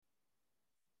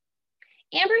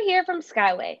Amber here from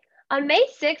Skyway. On May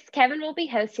 6th, Kevin will be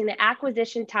hosting the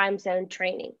Acquisition Time Zone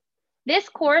training. This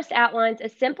course outlines a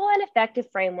simple and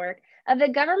effective framework of the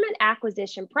government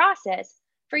acquisition process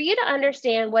for you to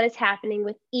understand what is happening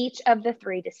with each of the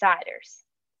three deciders.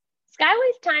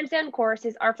 Skyway's time zone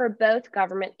courses are for both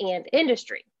government and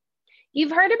industry.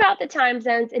 You've heard about the time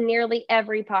zones in nearly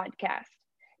every podcast.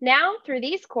 Now, through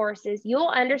these courses, you'll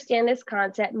understand this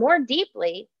concept more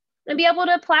deeply and be able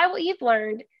to apply what you've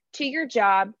learned to your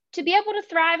job to be able to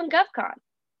thrive in GovCon.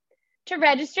 To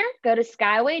register, go to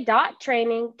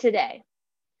skyway.training today.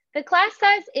 The class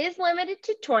size is limited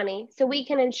to 20, so we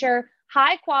can ensure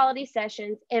high quality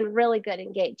sessions and really good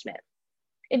engagement.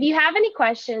 If you have any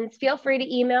questions, feel free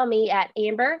to email me at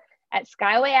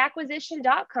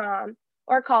amber@skywayacquisition.com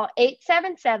or call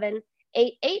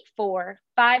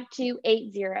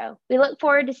 877-884-5280. We look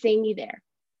forward to seeing you there.